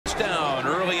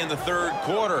the third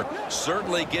quarter.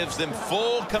 Certainly gives them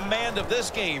full command of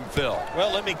this game, Phil.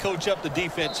 Well, let me coach up the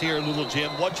defense here a little, Jim.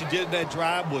 What you did in that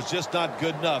drive was just not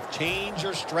good enough. Change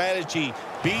your strategy.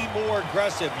 Be more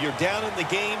aggressive. You're down in the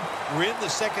game. We're in the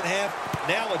second half.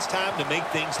 Now it's time to make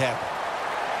things happen.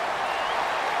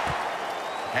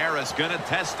 Harris going to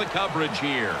test the coverage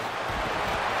here.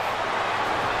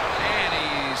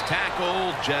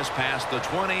 Tackled just past the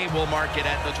 20. We'll mark it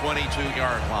at the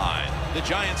 22-yard line. The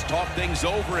Giants talk things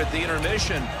over at the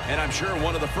intermission, and I'm sure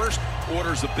one of the first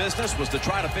orders of business was to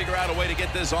try to figure out a way to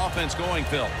get this offense going,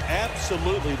 Phil.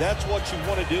 Absolutely. That's what you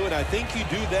want to do, and I think you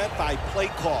do that by play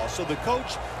call. So the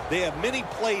coach, they have many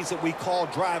plays that we call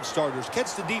drive starters.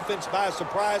 Catch the defense by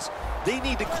surprise. They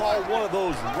need to call one of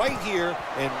those right here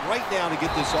and right now to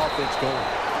get this offense going.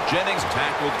 Jennings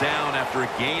tackled down after a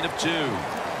gain of 2.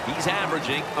 He's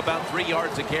averaging about 3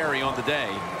 yards a carry on the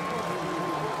day.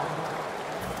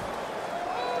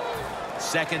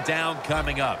 Second down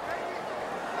coming up.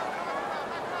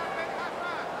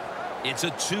 It's a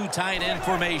 2 tight end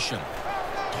formation.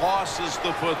 Tosses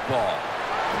the football.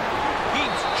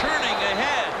 Keeps churning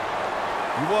ahead.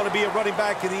 You want to be a running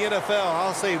back in the NFL,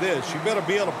 I'll say this. You better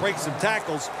be able to break some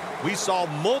tackles. We saw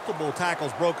multiple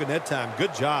tackles broken that time.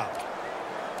 Good job.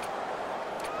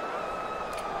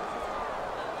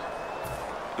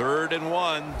 Third and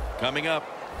 1 coming up.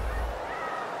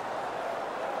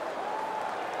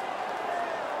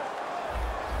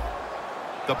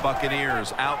 The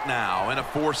Buccaneers out now in a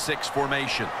 4-6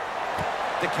 formation.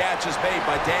 The catch is made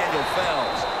by Daniel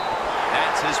Fells.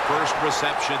 That's his first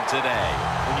reception today.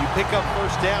 When you pick up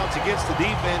first downs against the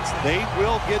defense, they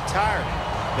will get tired.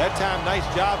 That time, nice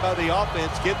job by the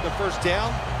offense getting the first down,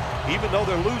 even though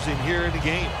they're losing here in the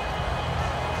game.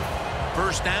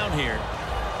 First down here.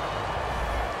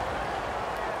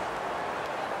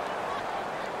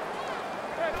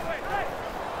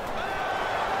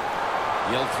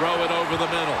 He'll throw it over the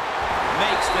middle.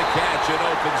 Makes the catch in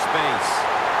open space.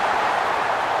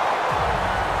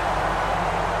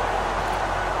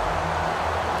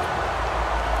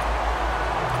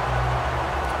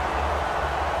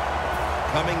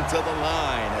 Coming to the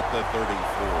line at the 34.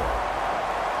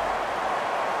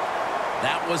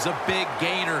 That was a big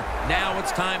gainer. Now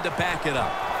it's time to back it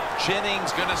up.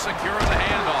 Jennings going to secure the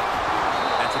handoff.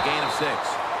 That's a gain of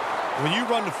 6. When you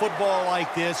run the football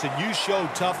like this and you show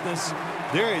toughness,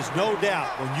 there is no doubt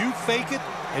when you fake it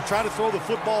and try to throw the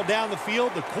football down the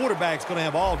field, the quarterback's going to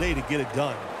have all day to get it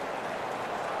done.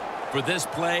 For this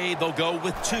play, they'll go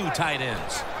with 2 tight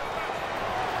ends.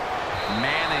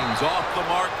 Manning's off the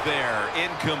mark there.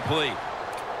 Incomplete.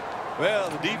 Well,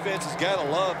 the defense has got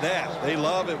to love that. They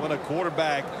love it when a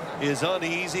quarterback is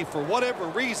uneasy for whatever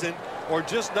reason or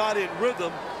just not in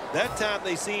rhythm. That time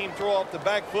they see him throw off the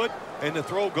back foot and the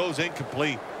throw goes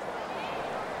incomplete.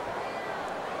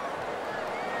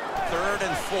 Third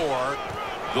and 4.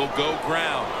 They'll go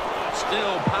ground.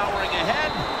 Still powering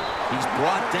ahead. He's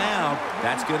brought down.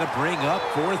 That's going to bring up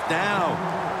 4th down.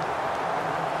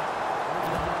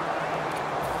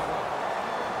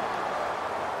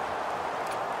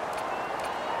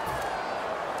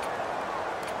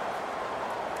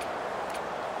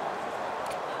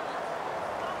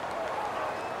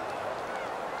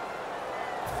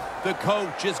 The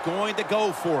coach is going to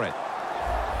go for it.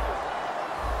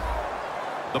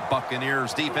 The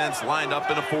Buccaneers defense lined up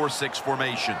in a 4-6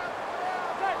 formation.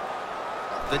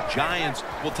 The Giants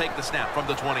will take the snap from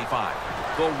the 25.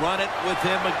 They'll run it with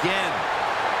him again.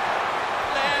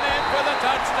 And in for the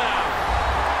touchdown.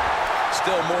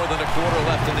 Still more than a quarter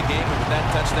left in the game, and with that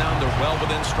touchdown, they're well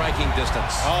within striking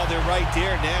distance. Oh, they're right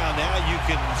there now. Now you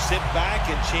can sit back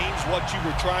and change what you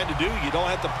were trying to do. You don't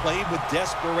have to play with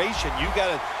desperation. You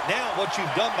got to, now what you've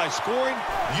done by scoring,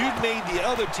 you've made the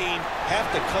other team have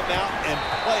to come out and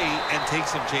play and take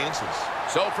some chances.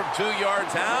 So from 2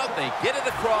 yards out, they get it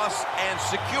across and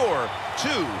secure 2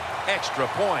 extra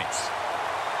points.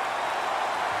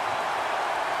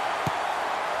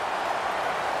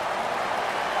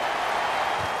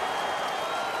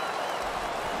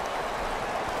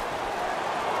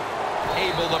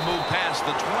 Able to move past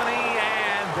the 20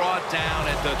 and brought down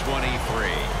at the 23.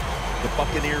 The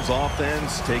Buccaneers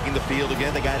offense taking the field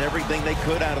again. They got everything they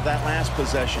could out of that last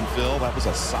possession, Phil. That was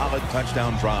a solid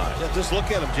touchdown drive. Yeah, just look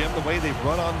at them, Jim. The way they've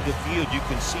run on the field, you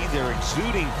can see they're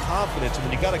exuding confidence. And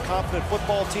when you got a confident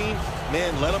football team,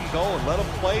 man, let them go and let them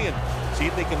play and see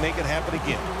if they can make it happen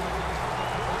again.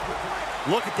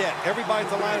 Look at that. Everybody at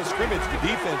the line of scrimmage, the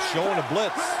defense showing a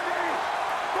blitz.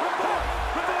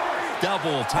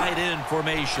 Double tight end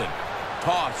formation.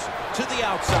 Toss to the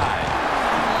outside.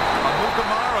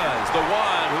 Amukamara is the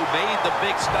one who made the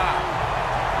big stop.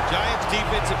 The Giants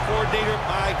defensive coordinator,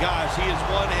 my gosh, he is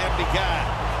one happy guy.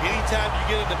 Anytime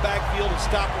you get in the backfield and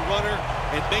stop a runner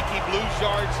and make him lose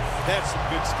yards, that's some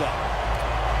good stuff.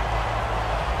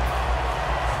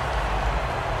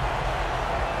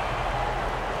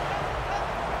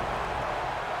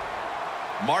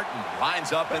 Martin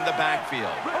lines up in the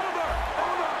backfield.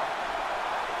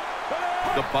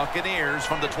 The Buccaneers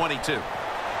from the 22.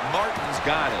 Martin's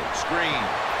got it. Screen.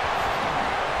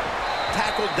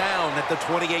 Tackled down at the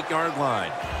 28-yard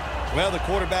line. Well, the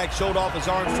quarterback showed off his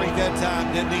arm strength that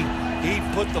time, didn't he? He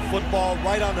put the football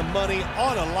right on the money,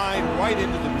 on a line, right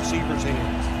into the receiver's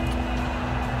hands.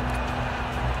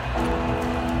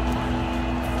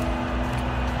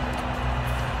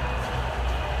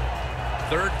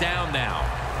 Third down now.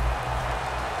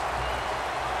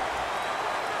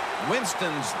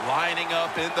 Winston's lining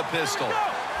up in the pistol.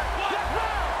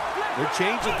 They're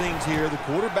changing things here. The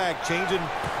quarterback changing.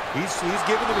 He's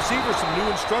giving the receiver some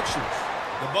new instructions.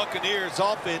 The Buccaneers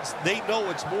offense, they know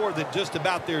it's more than just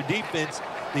about their defense.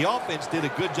 The offense did a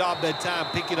good job that time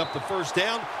picking up the first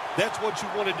down. That's what you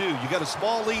want to do. You got a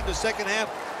small lead in the second half.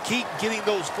 Keep getting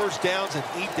those first downs and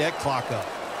eat that clock up.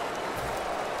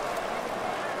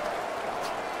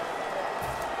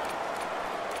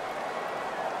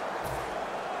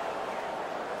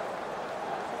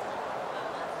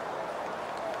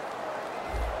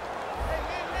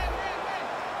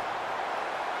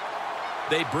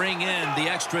 They bring in the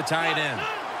extra tight end.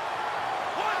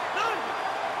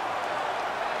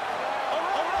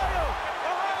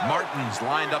 Martin's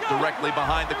lined up directly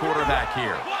behind the quarterback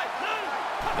here.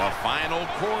 The final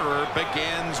quarter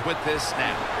begins with this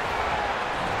snap.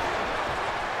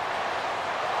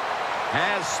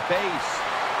 Has space.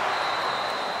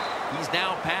 He's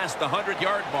now past the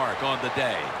 100-yard mark on the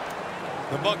day.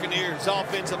 The Buccaneers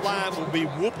offensive line will be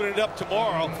whooping it up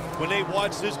tomorrow when they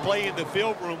watch this play in the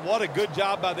film room. What a good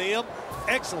job by them.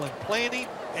 Excellent planning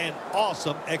and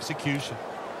awesome execution.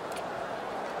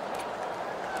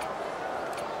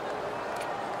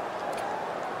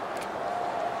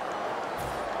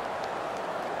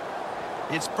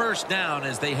 It's first down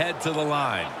as they head to the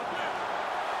line.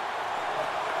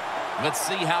 Let's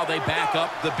see how they back up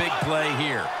the big play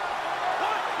here.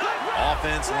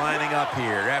 Offense lining up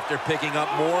here after picking up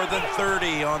more than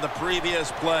 30 on the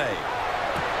previous play.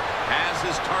 Has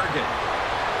his target.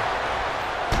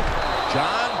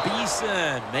 John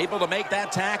Beeson able to make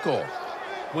that tackle.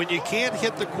 When you can't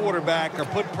hit the quarterback or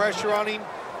put pressure on him,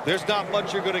 there's not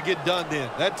much you're going to get done then.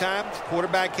 That time,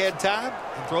 quarterback had time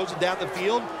and throws it down the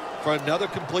field for another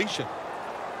completion.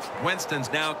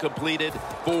 Winston's now completed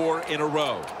 4 in a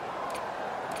row.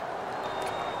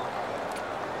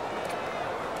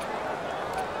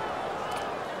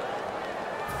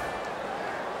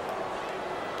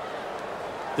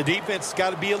 The defense has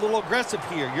got to be a little aggressive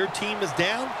here. Your team is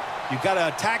down. You've got to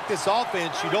attack this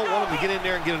offense. You don't want them to get in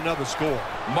there and get another score.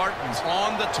 Martin's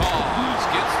on the toss.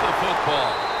 Gets the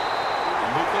football.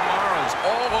 Mukamara's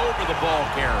all over the ball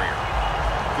carrier.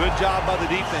 Good job by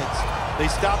the defense. They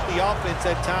stopped the offense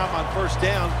that time on first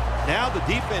down. Now the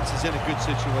defense is in a good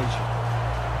situation.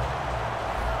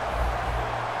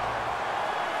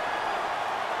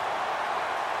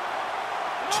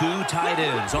 Two tight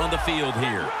ends on the field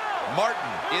here.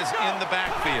 Martin is in the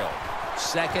backfield.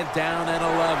 Second down and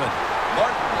 11.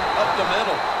 Martin up the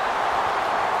middle.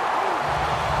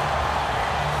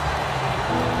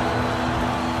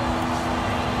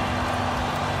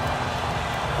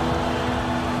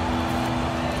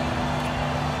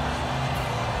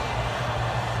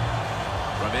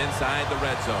 From inside the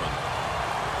red zone.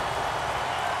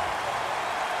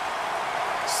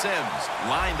 Sims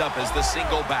lined up as the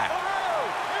single back.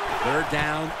 Third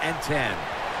down and 10.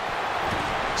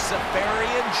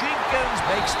 Safarian Jenkins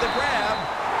makes the grab.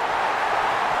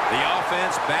 The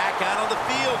offense back out on the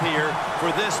field here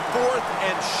for this 4th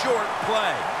and short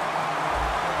play.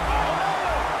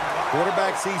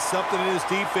 Quarterback sees something in his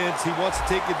defense he wants to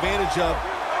take advantage of.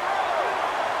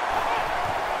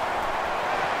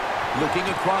 Looking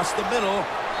across the middle.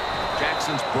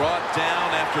 Jackson's brought down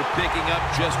after picking up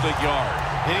just a yard.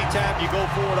 Anytime you go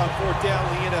forward on 4th down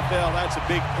in the NFL, that's a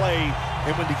big play.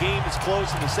 And when the game is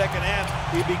close in the second half,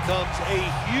 it becomes a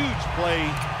huge play.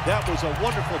 That was a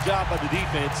wonderful job by the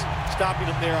defense, stopping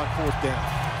them there on 4th down.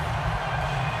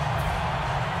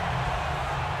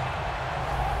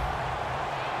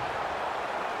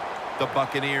 The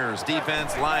Buccaneers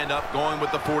defense lined up going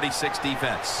with the 46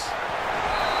 defense.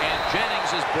 And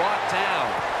Jennings is brought down,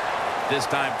 this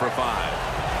time for 5.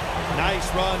 Nice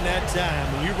run that time.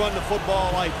 When you run the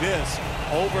football like this,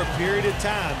 over a period of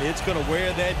time, it's going to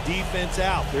wear that defense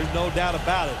out. There's no doubt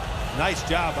about it. Nice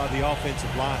job by the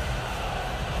offensive line.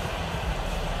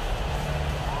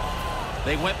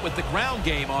 They went with the ground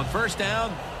game on first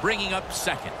down, bringing up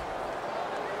second.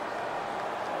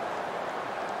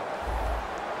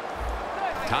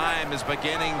 Time is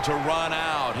beginning to run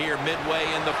out here midway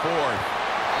in the fourth.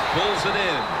 Pulls it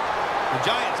in. The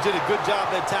Giants did a good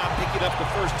job that time picking up the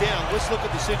first down. Let's look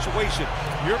at the situation.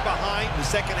 You're behind the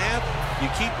second half. You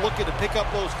keep looking to pick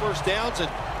up those first downs, and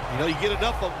you get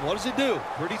enough of them. What does it do?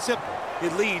 Pretty simple.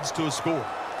 It leads to a score.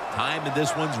 Time in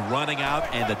this one's running out,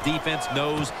 and the defense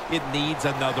knows it needs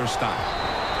another stop.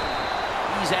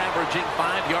 He's averaging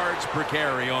 5 yards per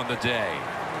carry on the day.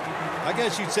 I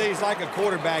guess you'd say he's like a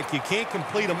quarterback. You can't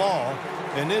complete them all.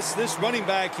 And this running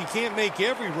back, he can't make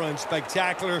every run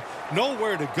spectacular.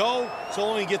 Nowhere to go, so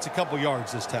only gets a couple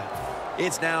yards this time.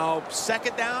 It's now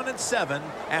 2nd down and 7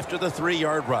 after the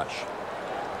 3-yard rush.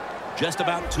 Just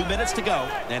about 2 minutes to go,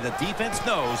 and the defense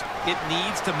knows it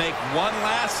needs to make one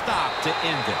last stop to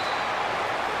end it.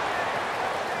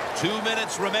 2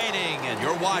 minutes remaining, and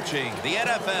you're watching the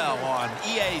NFL on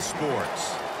EA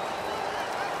Sports.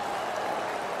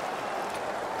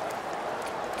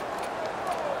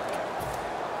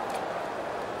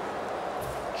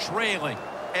 Trailing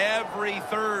every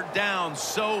 3rd down,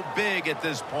 so big at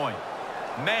this point.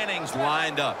 Manning's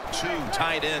lined up, 2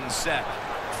 tight ends set,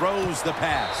 throws the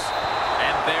pass,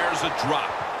 and there's a drop.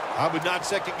 I would not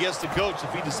second guess the coach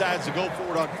if he decides to go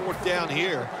for it on 4th down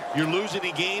here. You're losing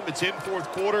a game. It's in 4th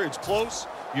quarter. It's close.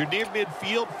 You're near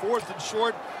midfield, 4th and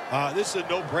short. This is a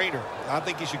no-brainer. I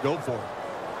think you should go for it.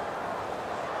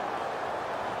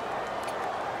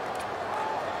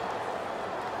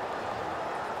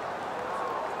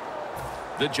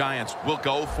 The Giants will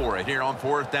go for it here on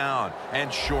 4th down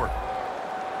and short.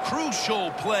 Crucial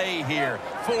play here.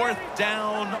 4th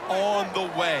down on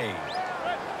the way.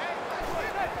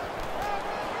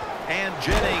 And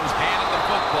Jennings handed the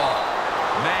football.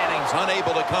 Manning's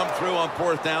unable to come through on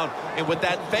 4th down. And with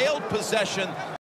that failed possession,